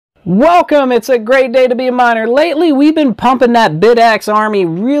Welcome, it's a great day to be a miner. Lately, we've been pumping that Bitaxe army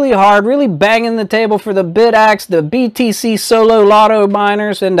really hard, really banging the table for the Bitaxe, the BTC Solo Lotto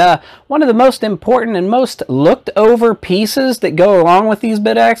miners, and one of the most important and most looked over pieces that go along with these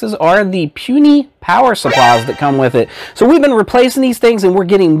Bitaxes are the puny power supplies that come with it. So we've been replacing these things and we're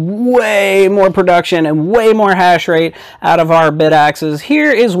getting way more production and way more hash rate out of our Bitaxes.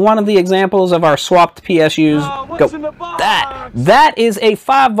 Here is one of the examples of our swapped PSUs. That is a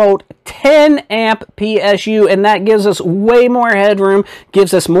 5-volt 10 amp PSU, and that gives us way more headroom,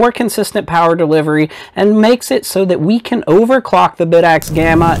 gives us more consistent power delivery, and makes it so that we can overclock the Bitaxe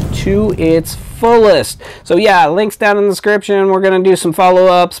Gamma to its fullest. So yeah, links down in the description. We're going to do some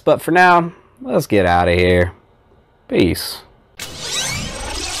follow-ups, but for now, let's get out of here. Peace.